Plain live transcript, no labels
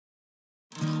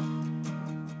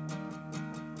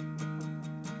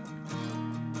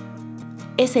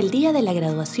Es el día de la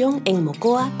graduación en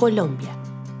Mocoa, Colombia.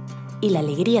 Y la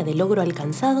alegría del logro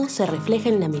alcanzado se refleja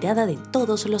en la mirada de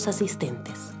todos los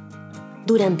asistentes.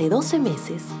 Durante 12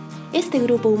 meses, este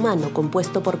grupo humano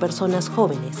compuesto por personas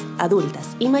jóvenes, adultas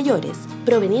y mayores,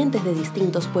 provenientes de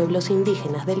distintos pueblos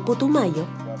indígenas del Putumayo,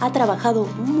 ha trabajado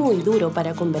muy duro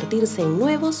para convertirse en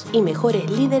nuevos y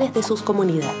mejores líderes de sus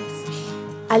comunidades.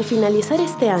 Al finalizar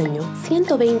este año,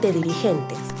 120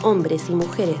 dirigentes, hombres y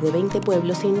mujeres de 20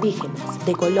 pueblos indígenas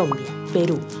de Colombia,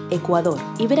 Perú, Ecuador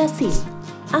y Brasil,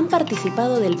 han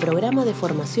participado del programa de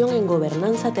formación en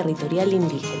Gobernanza Territorial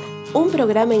Indígena, un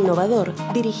programa innovador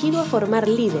dirigido a formar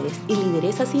líderes y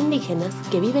lideresas indígenas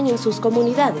que viven en sus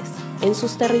comunidades, en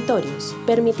sus territorios,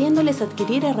 permitiéndoles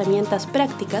adquirir herramientas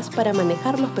prácticas para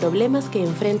manejar los problemas que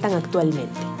enfrentan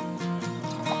actualmente.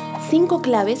 5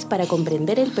 claves para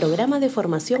comprender el programa de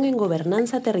formación en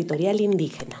Gobernanza Territorial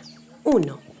Indígena.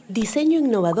 1. Diseño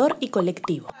innovador y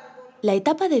colectivo. La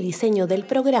etapa de diseño del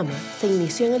programa se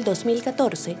inició en el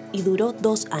 2014 y duró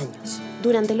 2 años,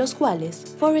 durante los cuales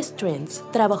Forest Trends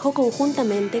trabajó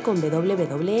conjuntamente con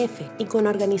WWF y con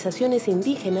organizaciones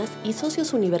indígenas y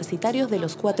socios universitarios de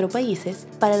los 4 países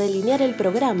para delinear el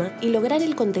programa y lograr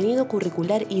el contenido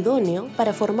curricular idóneo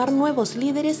para formar nuevos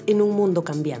líderes en un mundo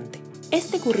cambiante.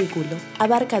 Este currículo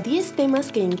abarca 10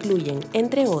 temas que incluyen,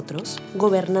 entre otros,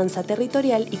 gobernanza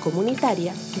territorial y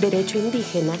comunitaria, derecho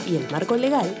indígena y el marco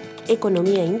legal,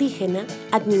 economía indígena,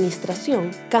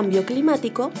 administración, cambio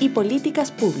climático y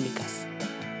políticas públicas.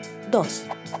 2.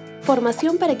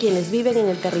 Formación para quienes viven en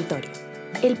el territorio.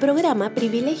 El programa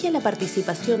privilegia la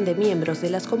participación de miembros de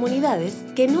las comunidades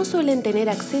que no suelen tener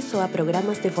acceso a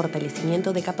programas de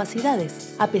fortalecimiento de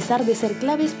capacidades, a pesar de ser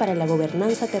claves para la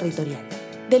gobernanza territorial.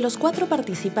 De los 4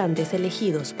 participantes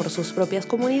elegidos por sus propias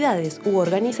comunidades u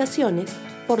organizaciones,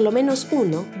 por lo menos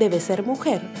 1 debe ser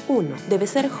mujer, 1 debe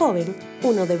ser joven,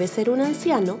 1 debe ser un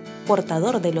anciano,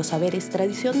 portador de los saberes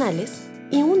tradicionales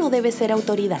y 1 debe ser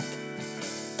autoridad.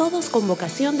 Todos con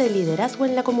vocación de liderazgo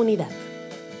en la comunidad.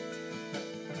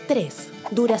 3.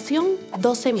 Duración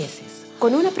 12 meses.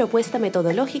 Con una propuesta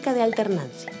metodológica de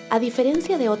alternancia. A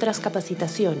diferencia de otras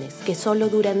capacitaciones que solo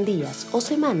duran días o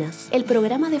semanas, el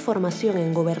programa de formación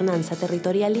en Gobernanza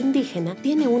Territorial Indígena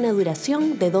tiene una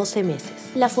duración de 12 meses.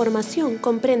 La formación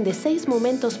comprende 6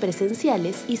 momentos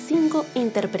presenciales y 5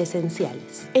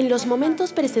 interpresenciales. En los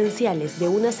momentos presenciales de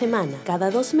una semana cada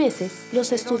 2 meses,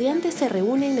 los estudiantes se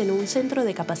reúnen en un centro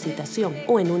de capacitación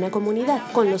o en una comunidad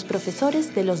con los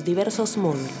profesores de los diversos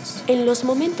módulos. En los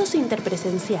momentos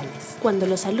interpresenciales, cuando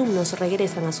los alumnos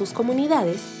regresan a sus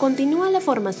comunidades, continúa la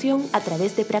formación a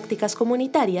través de prácticas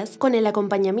comunitarias con el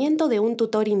acompañamiento de un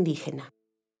tutor indígena.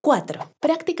 4.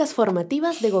 Prácticas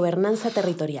formativas de gobernanza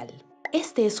territorial.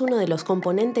 Este es uno de los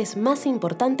componentes más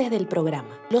importantes del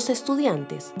programa. Los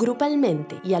estudiantes,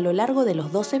 grupalmente y a lo largo de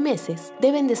los 12 meses,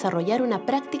 deben desarrollar una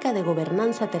práctica de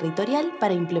gobernanza territorial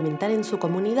para implementar en su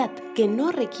comunidad, que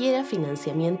no requiera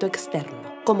financiamiento externo.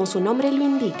 Como su nombre lo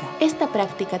indica, esta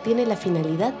práctica tiene la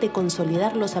finalidad de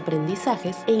consolidar los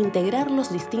aprendizajes e integrar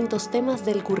los distintos temas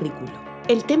del currículo.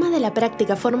 El tema de la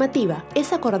práctica formativa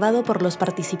es acordado por los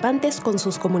participantes con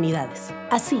sus comunidades.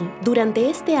 Así, durante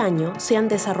este año se han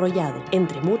desarrollado,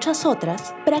 entre muchas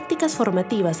otras, prácticas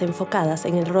formativas enfocadas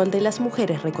en el rol de las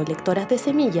mujeres recolectoras de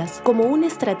semillas como una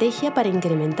estrategia para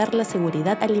incrementar la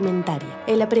seguridad alimentaria,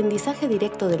 el aprendizaje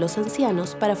directo de los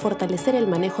ancianos para fortalecer el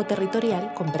manejo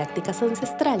territorial con prácticas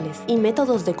ancestrales y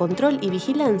métodos de control y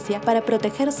vigilancia para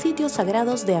proteger sitios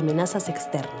sagrados de amenazas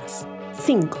externas.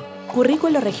 5.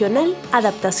 Currículo regional,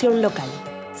 adaptación local.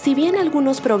 Si bien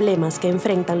algunos problemas que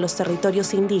enfrentan los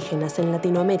territorios indígenas en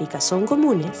Latinoamérica son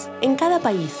comunes, en cada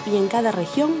país y en cada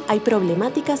región hay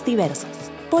problemáticas diversas.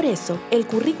 Por eso, el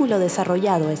currículo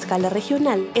desarrollado a escala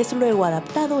regional es luego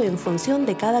adaptado en función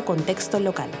de cada contexto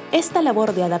local. Esta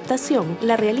labor de adaptación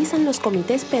la realizan los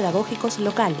comités pedagógicos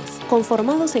locales,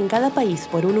 conformados en cada país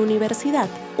por una universidad,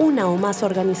 una o más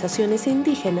organizaciones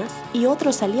indígenas y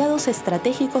otros aliados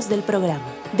estratégicos del programa.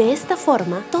 De esta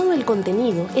forma, todo el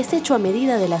contenido es hecho a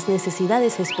medida de las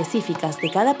necesidades específicas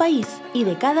de cada país y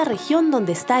de cada región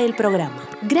donde está el programa.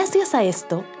 Gracias a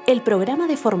esto, el programa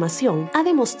de formación ha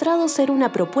demostrado ser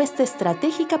una propuesta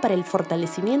estratégica para el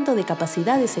fortalecimiento de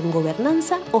capacidades en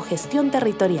gobernanza o gestión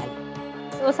territorial.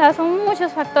 Son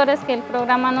muchos factores que el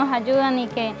programa nos ayudan y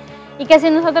que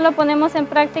si nosotros lo ponemos en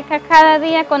práctica cada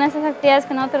día con esas actividades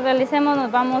que nosotros realicemos,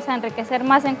 nos vamos a enriquecer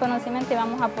más en conocimiento y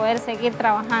vamos a poder seguir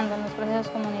trabajando en los procesos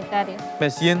comunitarios. Me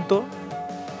siento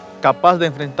capaz de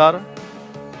enfrentar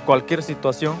cualquier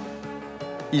situación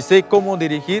y sé cómo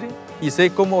dirigir y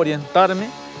sé cómo orientarme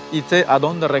y sé a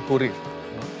dónde recurrir.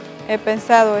 He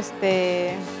pensado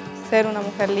ser una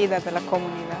mujer líder de la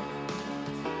comunidad.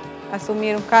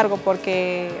 asumir un cargo,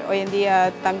 porque hoy en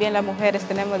día también las mujeres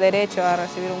tenemos derecho a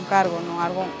recibir un cargo, ¿no?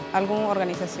 Alguna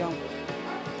organización.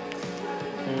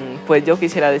 Pues yo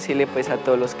quisiera decirle pues a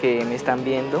todos los que me están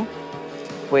viendo,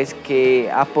 pues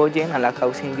que apoyen a la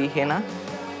causa indígena,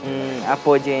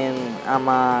 apoyen a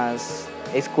más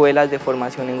escuelas de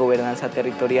formación en gobernanza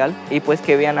territorial y pues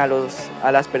que vean a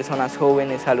las personas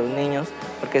jóvenes, a los niños,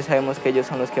 porque sabemos que ellos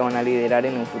son los que van a liderar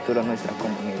en un futuro nuestra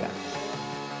comunidad.